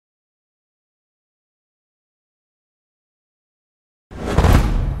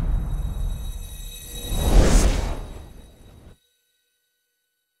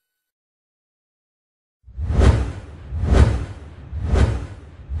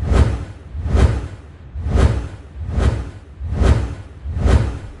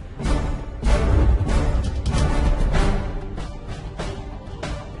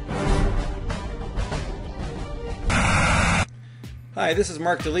Hi, this is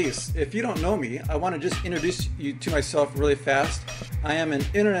Mark DeLeese. If you don't know me, I want to just introduce you to myself really fast. I am an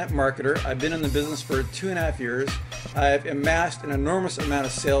internet marketer. I've been in the business for 2.5 years. I've amassed an enormous amount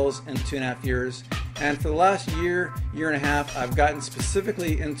of sales in 2.5 years. And for the last year and a half, I've gotten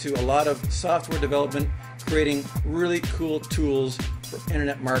specifically into a lot of software development, creating really cool tools for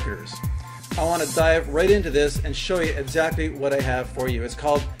internet marketers. I want to dive right into this and show you exactly what I have for you. It's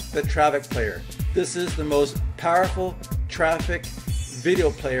called the Covert Player. This is the most powerful traffic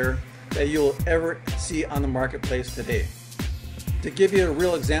video player that you'll ever see on the marketplace today. To give you a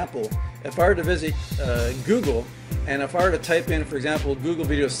real example, if I were to visit Google, and if I were to type in, for example, Google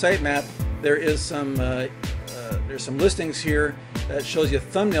Video Sitemap, there's some listings here that shows you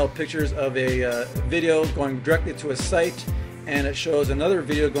thumbnail pictures of a video going directly to a site, and it shows another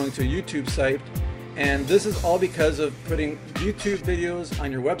video going to a YouTube site. And this is all because of putting YouTube videos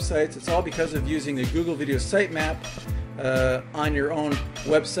on your websites. It's all because of using the Google Video Sitemap on your own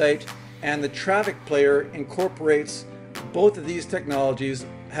website. And the Covert Player incorporates both of these technologies,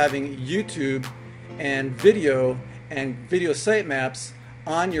 having YouTube and video sitemaps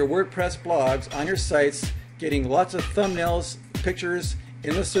on your WordPress blogs, on your sites, getting lots of thumbnails, pictures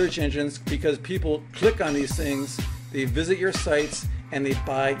in the search engines, because people click on these things, they visit your sites, and they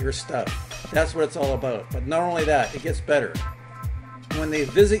buy your stuff. That's what it's all about. But not only that, it gets better. When they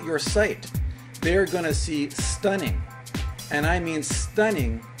visit your site, they're going to see stunning, and I mean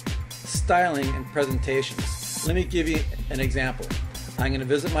stunning, styling and presentations. Let me give you an example. I'm going to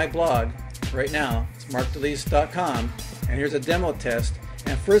visit my blog right now. It's markdeleece.com, and here's a demo test.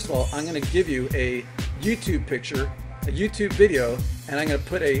 And first of all, I'm going to give you a YouTube picture, a YouTube video, and I'm going to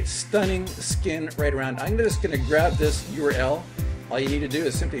put a stunning skin right around. I'm just going to grab this URL. All you need to do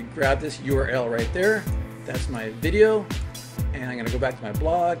is simply grab this URL right there. That's my video, and I'm going to go back to my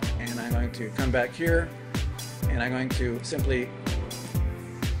blog, and I'm going to come back here, and I'm going to simply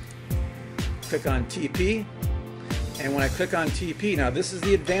click on TP. And when I click on TP, now this is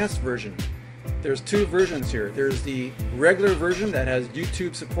the advanced version. There's two versions here. There's the regular version that has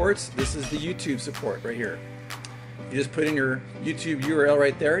YouTube supports. This is the YouTube support right here. You just put in your YouTube URL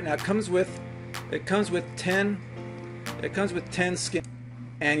right there. Now it comes with 10 skins,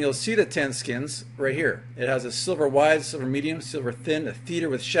 and you'll see the 10 skins right here. It has a silver wide, silver medium, silver thin, a theater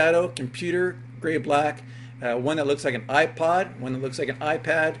with shadow, computer, gray black, one that looks like an iPod, one that looks like an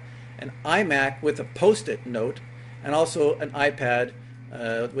iPad, an iMac with a post-it note, and also an iPad,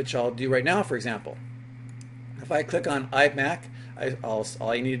 which I'll do right now, for example. If I click on iMac,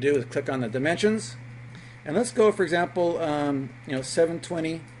 all you need to do is click on the dimensions, and let's go, for example,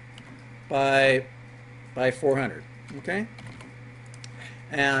 720 by 400. Okay,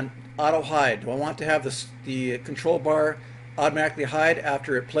 and AutoHide. Do I want to have the control bar automatically hide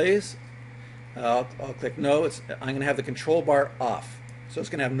after it plays? I'll click no. I'm going to have the control bar off, so it's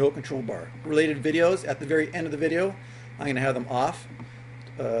going to have no control bar. Related videos at the very end of the video, I'm going to have them off.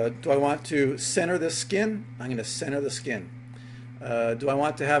 Do I want to center the skin? I'm going to center the skin. Do I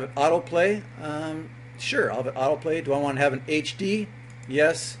want to have it autoplay? Sure, I'll have it autoplay. Do I want to have an HD?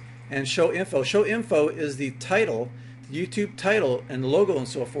 Yes. And show info. Show info is the title, the YouTube title and logo and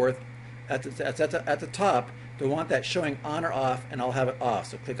so forth at the top. Do I want that showing on or off? And I'll have it off.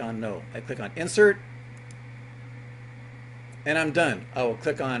 So click on no. I click on insert, and I'm done. I will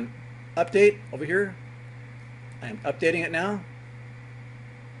click on update over here. I am updating it now.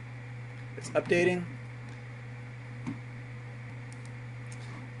 It's updating.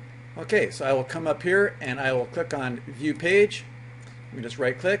 Okay, so I will come up here and I will click on view page. Let me just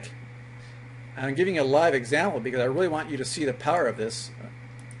right click. I'm giving you a live example because I really want you to see the power of this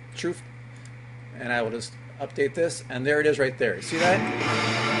truth. And I will just update this, and there it is right there. You see that?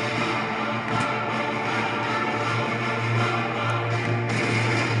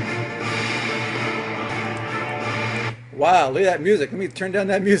 Wow, look at that music. Let me turn down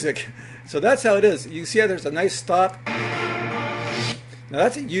that music. So that's how it is. You see how there's a nice stop? Now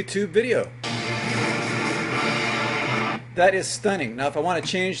that's a YouTube video. That is stunning. Now if I want to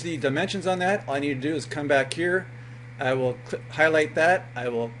change the dimensions on that, all I need to do is come back here. I will highlight that. I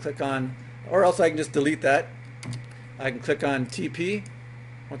will click on, or else I can just delete that. I can click on TP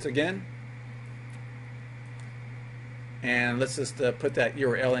once again. And let's just put that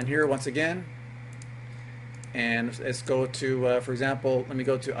URL in here once again. And let's go to, for example, let me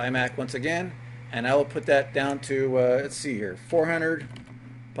go to iMac once again. And I will put that down to, let's see here, 400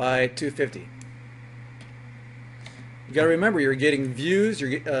 by 250. You got to remember, you're getting views.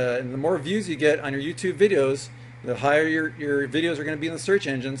 And the more views you get on your YouTube videos, the higher your videos are going to be in the search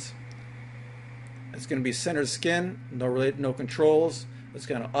engines. It's going to be centered skin, no controls. It's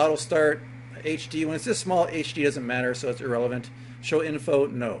going to auto start, HD. When it's this small, HD doesn't matter, so it's irrelevant. Show info,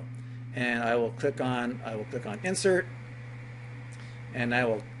 no. And I will click on insert, and I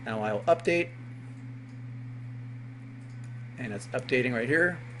will update, and it's updating right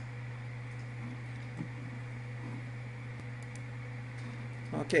here.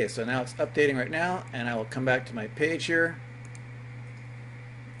 Okay, so now it's updating right now, and I will come back to my page here.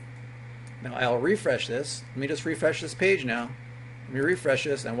 Now I'll refresh this. Let me just refresh this page now. Let me refresh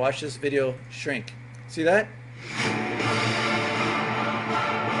this and watch this video shrink. See that?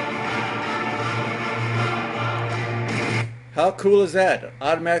 How cool is that? It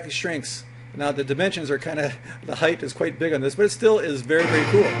automatically shrinks. Now the dimensions are kind of, the height is quite big on this, but it still is very, very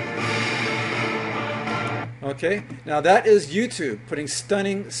cool. Okay, now that is YouTube, putting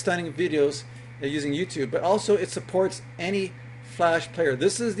stunning videos using YouTube, but also it supports any Flash player.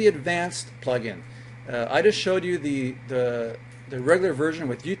 This is the advanced plugin. I just showed you the regular version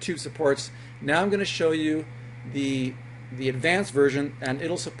with YouTube supports. Now I'm going to show you the advanced version, and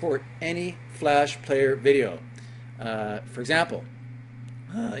it'll support any Flash player video. For example,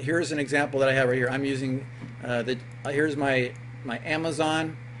 here's an example that I have right here. I'm using here's my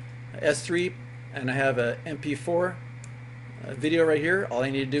Amazon S3, and I have a MP4 video right here. All I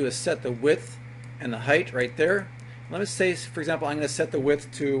need to do is set the width and the height right there. Let me say, for example, I'm going to set the width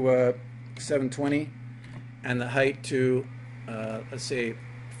to 720 and the height to let's say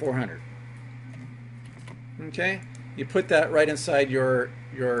 400. Okay, you put that right inside your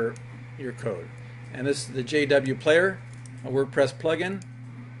code. And this is the JW Player, a WordPress plugin.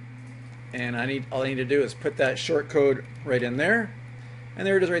 And all I need to do is put that short code right in there, and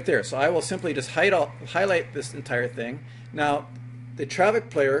there it is right there. So I will simply just highlight this entire thing. Now, the traffic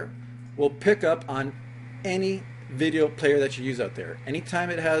player will pick up on any video player that you use out there. Anytime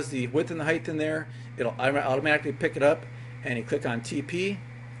it has the width and the height in there, it'll automatically pick it up, and you click on TP,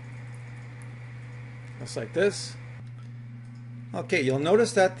 just like this. Okay, you'll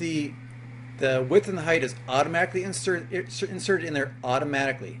notice that the width and the height is automatically inserted in there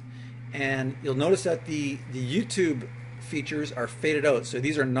automatically, and you'll notice that the YouTube features are faded out, so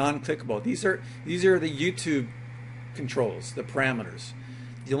these are non-clickable. These are the YouTube controls, the parameters.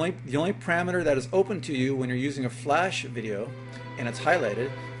 The only parameter that is open to you when you're using a Flash video and it's highlighted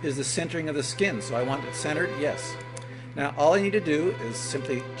is the centering of the skin. So I want it centered, yes. Now all I need to do is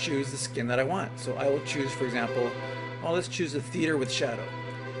simply choose the skin that I want. So I will choose, for example, well, let's choose the theater with shadow.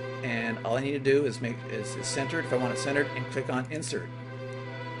 And all I need to do is is centered if I want it centered, and click on insert.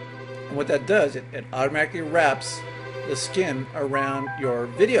 And what that does, it automatically wraps the skin around your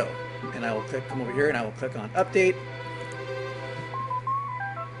video. And I will come over here and I will click on update.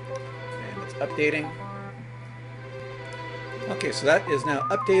 And it's updating. Okay, so that is now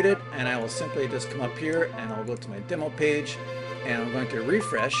updated, and I will simply just come up here and I'll go to my demo page, and I'm going to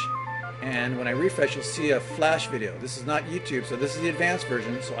refresh. And when I refresh, you'll see a Flash video. This is not YouTube, so this is the advanced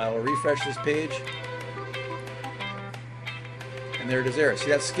version. So I will refresh this page, and there it is there.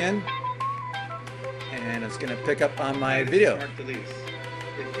 See that skin? And it's going to pick up on my video.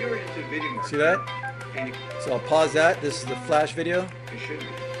 If you're into video see that? So I'll pause that. This is the Flash video. It should be.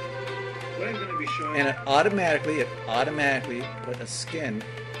 What I'm going to be showing, and it automatically put a skin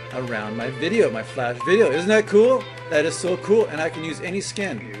around my video, my Flash video. Isn't that cool? That is so cool, and I can use any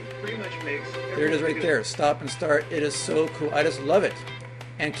skin. pretty much makes there it is right there. Stop and start. It is so cool. I just love it.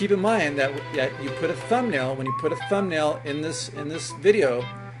 And keep in mind that you put a thumbnail. When you put a thumbnail in this video,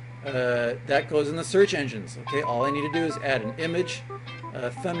 that goes in the search engines. Okay, all I need to do is add an image,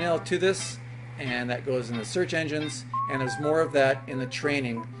 thumbnail to this, and that goes in the search engines. And there's more of that in the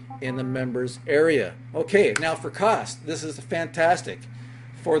training in the members area. Okay, now for cost, this is fantastic.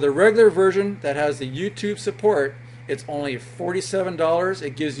 For the regular version that has the YouTube support, it's only $47.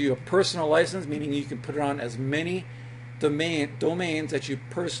 It gives you a personal license, meaning you can put it on as many domains that you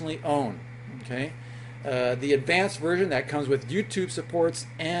personally own. Okay, the advanced version that comes with YouTube supports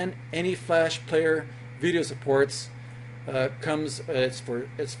and any Flash player video supports it's for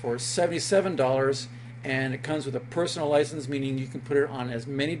 $77, and it comes with a personal license, meaning you can put it on as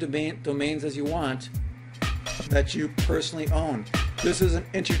many domains as you want that you personally own. This is an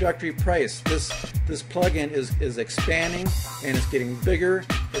introductory price. This plugin is expanding, and it's getting bigger.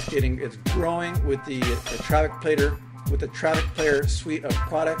 It's growing with the traffic player suite of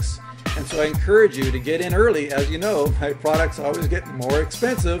products. And so I encourage you to get in early. As you know, my products always get more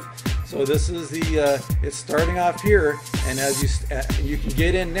expensive. So this is it's starting off here, and as you can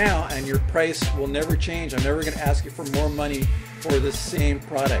get in now, and your price will never change. I'm never going to ask you for more money for the same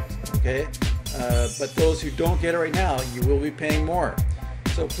product. Okay. But those who don't get it right now, you will be paying more.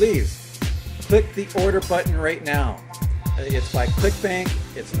 So please click the order button right now. It's by ClickBank.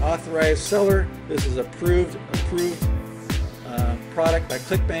 It's an authorized seller. This is approved product by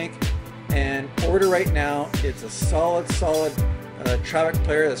ClickBank and order right now. It's a solid traffic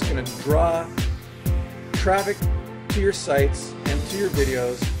player that's going to draw traffic to your sites and to your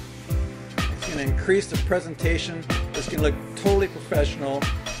videos. It's going to increase the presentation. It's going to look totally professional,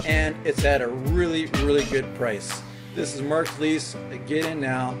 and it's at a really good price. This is Mark's Lease. Get in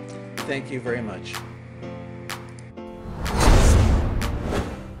now. Thank you very much.